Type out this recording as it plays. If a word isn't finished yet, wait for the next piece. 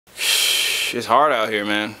It's hard out here,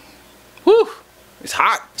 man. Whew. It's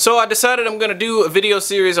hot. So I decided I'm gonna do a video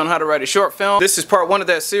series on how to write a short film. This is part 1 of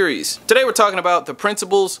that series. Today we're talking about the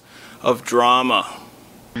principles of drama.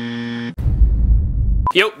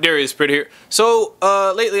 Yo, Darius Britt here. So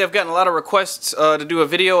lately I've gotten a lot of requests to do a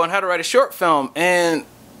video on how to write a short film, and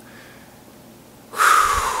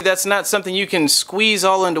that's not something you can squeeze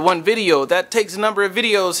all into one video. That takes a number of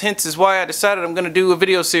videos, hence is why I decided I'm gonna do a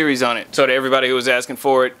video series on it. So to everybody who was asking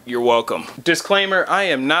for it, you're welcome. Disclaimer, I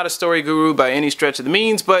am not a story guru by any stretch of the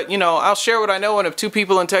means, but you know, I'll share what I know, and if 2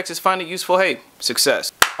 people in Texas find it useful, hey,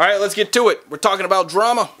 success. Alright, let's get to it. We're talking about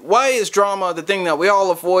drama. Why is drama, the thing that we all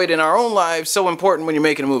avoid in our own lives, so important when you're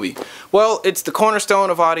making a movie? Well, it's the cornerstone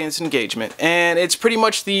of audience engagement, and it's pretty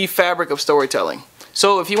much the fabric of storytelling.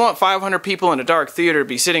 So if you want 500 people in a dark theater to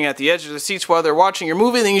be sitting at the edge of the seats while they're watching your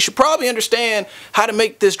movie, then you should probably understand how to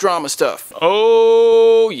make this drama stuff.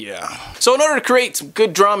 Oh yeah. So in order to create some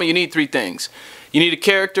good drama, you need 3 things. You need a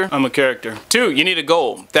character. I'm a character. 2, you need a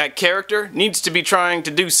goal. That character needs to be trying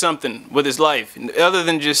to do something with his life other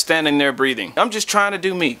than just standing there breathing. I'm just trying to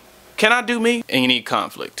do me. Can I do me? And you need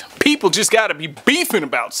conflict. People just gotta be beefing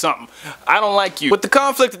about something. I don't like you. With the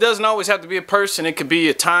conflict, it doesn't always have to be a person. It could be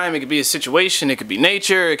a time, it could be a situation, it could be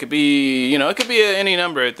nature, it could be, you know, it could be any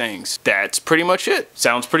number of things. That's pretty much it.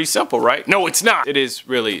 Sounds pretty simple, right? No, it's not. It's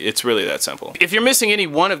really that simple. If you're missing any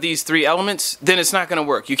one of these 3 elements, then it's not gonna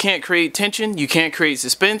work. You can't create tension, you can't create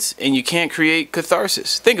suspense, and you can't create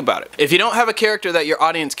catharsis. Think about it. If you don't have a character that your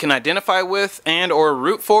audience can identify with and or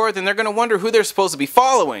root for, then they're gonna wonder who they're supposed to be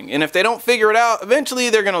following. And if they don't figure it out, eventually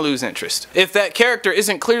they're gonna lose interest. If that character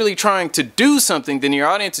isn't clearly trying to do something, then your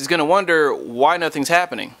audience is gonna wonder why nothing's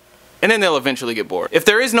happening. And then they'll eventually get bored. If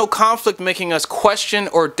there is no conflict making us question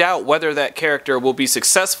or doubt whether that character will be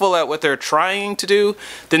successful at what they're trying to do,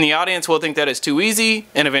 then the audience will think that it's too easy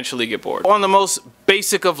and eventually get bored. On the most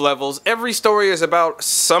basic of levels, every story is about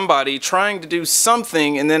somebody trying to do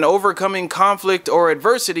something and then overcoming conflict or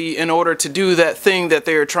adversity in order to do that thing that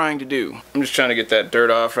they are trying to do. I'm just trying to get that dirt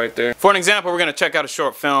off right there. For an example, we're gonna check out a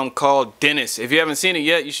short film called Dennis. If you haven't seen it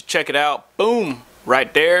yet, you should check it out. Boom!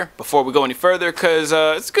 Right there, before we go any further, because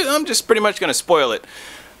it's good. I'm just pretty much gonna spoil it,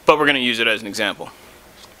 but we're gonna use it as an example.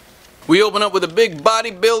 We open up with a big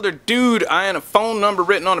bodybuilder dude eyeing a phone number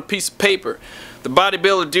written on a piece of paper. The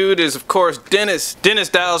bodybuilder dude is, of course, Dennis. Dennis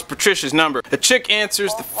dials Patricia's number. The chick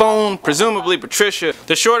answers the phone, presumably Patricia.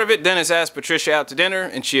 The short of it, Dennis asks Patricia out to dinner,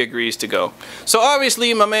 and she agrees to go. So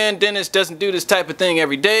obviously, my man Dennis doesn't do this type of thing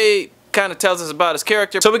every day. Kind of tells us about his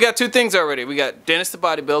character. So we got 2 things already. We got Dennis the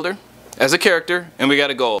bodybuilder as a character, and we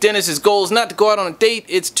got a goal. Dennis's goal is not to go out on a date,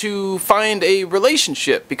 it's to find a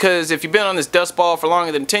relationship, because if you've been on this dust ball for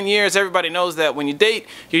longer than 10 years, everybody knows that when you date,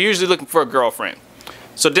 you're usually looking for a girlfriend.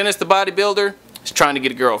 So Dennis the bodybuilder is trying to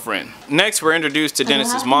get a girlfriend. Next, we're introduced to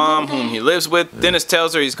Dennis's mom, whom he lives with. Dennis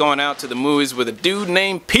tells her he's going out to the movies with a dude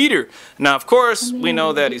named Peter. Now, of course, we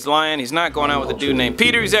know that he's lying. He's not going out with a dude named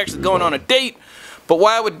Peter. He's actually going on a date. But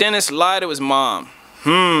why would Dennis lie to his mom?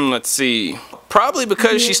 Let's see. Probably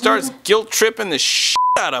because she starts guilt-tripping the shit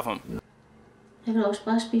out of him. Jeg kan også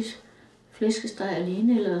bare spise flæskesteg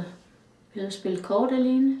alene, eller spille kort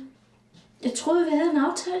alene. Jeg troede, vi havde en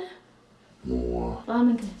aftale. Mor. Bare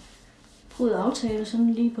man kan bryde aftaler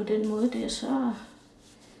sådan lige på den måde der, så...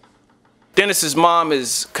 Dennis's mom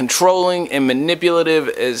is controlling and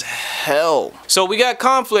manipulative as hell. So we got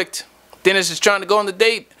conflict. Dennis is trying to go on the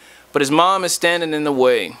date, but his mom is standing in the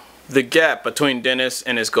way. The gap between Dennis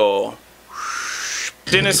and his goal.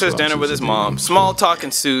 Dennis has dinner with his mom. Small talk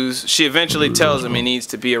ensues. She eventually tells him he needs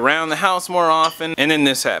to be around the house more often, and then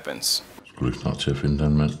this happens. Skulle du ikke snart til at finde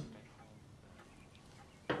den mand?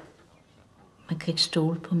 Man kan ikke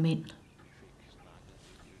stole på mænd.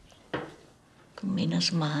 Du minder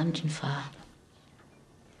så meget om din far.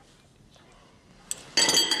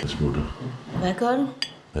 Jeg smutter. Hvad gør du?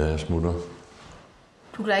 Ja, jeg smutter.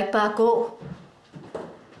 Du kan da ikke bare gå.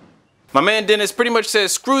 My man Dennis pretty much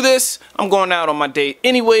says, screw this, I'm going out on my date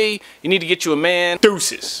anyway, you need to get you a man.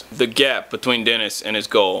 Deuces. The gap between Dennis and his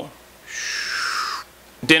goal.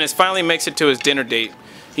 Dennis finally makes it to his dinner date.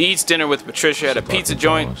 He eats dinner with Patricia at a pizza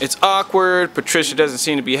joint. It's awkward. Patricia doesn't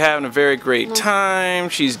seem to be having a very great time.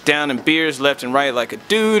 She's down in beers left and right like a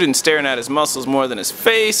dude and staring at his muscles more than his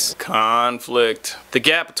face. Conflict. The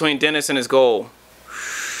gap between Dennis and his goal.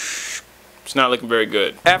 It's not looking very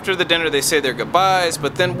good. After the dinner, they say their goodbyes,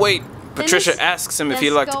 but then wait. Patricia asks him if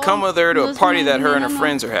he'd like to come with her to a party that her and her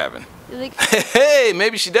friends are having. Hey,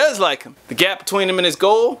 maybe she does like him. The gap between him and his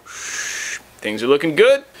goal Things are looking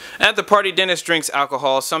good. At the party, Dennis drinks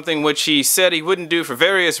alcohol, something which he said he wouldn't do for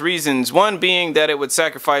various reasons. One being that it would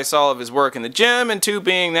sacrifice all of his work in the gym, and two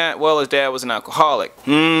being that, well, his dad was an alcoholic.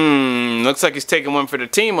 Looks like he's taking one for the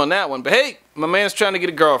team on that one. But hey, my man's trying to get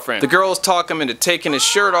a girlfriend. The girls talk him into taking his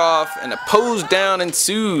shirt off, and a pose down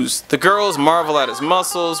ensues. The girls marvel at his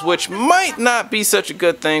muscles, which might not be such a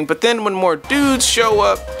good thing, but then when more dudes show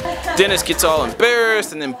up, Dennis gets all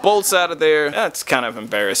embarrassed and then bolts out of there. That's kind of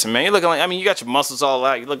embarrassing, man. You're looking like, I mean, you got your muscles all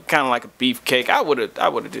out. You look kind of like a beefcake. I would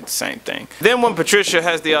have did the same thing. Then when Patricia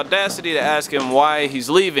has the audacity to ask him why he's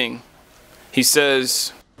leaving, he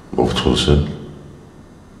says, Hvorfor tror du selv?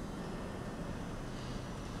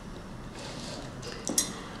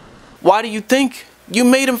 why do you think? You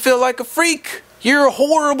made him feel like a freak. You're a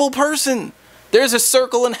horrible person. There's a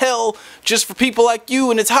circle in hell just for people like you,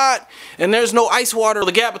 and it's hot, and there's no ice water.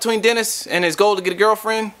 The gap between Dennis and his goal to get a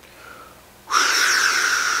girlfriend,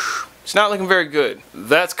 it's not looking very good.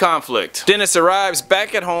 That's conflict. Dennis arrives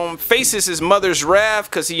back at home, faces his mother's wrath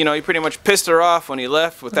because he pretty much pissed her off when he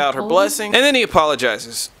left without her blessing, and then he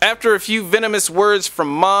apologizes. After a few venomous words from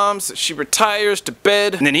moms, she retires to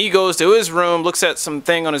bed, and then he goes to his room, looks at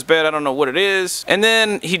something on his bed, I don't know what it is, and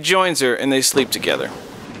then he joins her and they sleep together.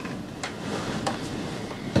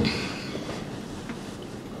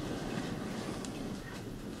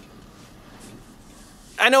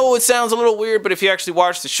 I know it sounds a little weird, but if you actually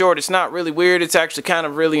watch the short, it's not really weird. It's actually kind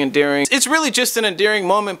of really endearing. It's really just an endearing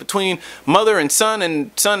moment between mother and son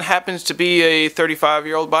happens to be a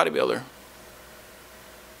 35-year-old bodybuilder.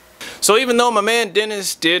 So even though my man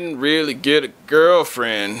Dennis didn't really get a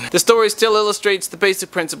girlfriend, the story still illustrates the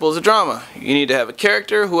basic principles of drama. You need to have a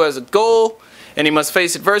character who has a goal, and he must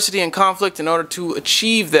face adversity and conflict in order to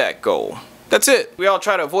achieve that goal. That's it. We all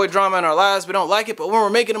try to avoid drama in our lives. We don't like it, but when we're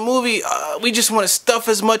making a movie, we just want to stuff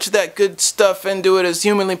as much of that good stuff into it as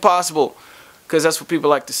humanly possible, because that's what people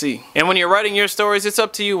like to see. And when you're writing your stories, it's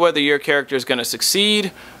up to you whether your character is going to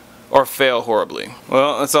succeed or fail horribly.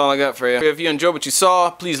 Well, that's all I got for you. If you enjoyed what you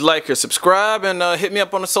saw, please like or subscribe, and hit me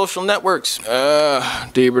up on the social networks.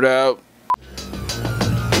 D-Britt out.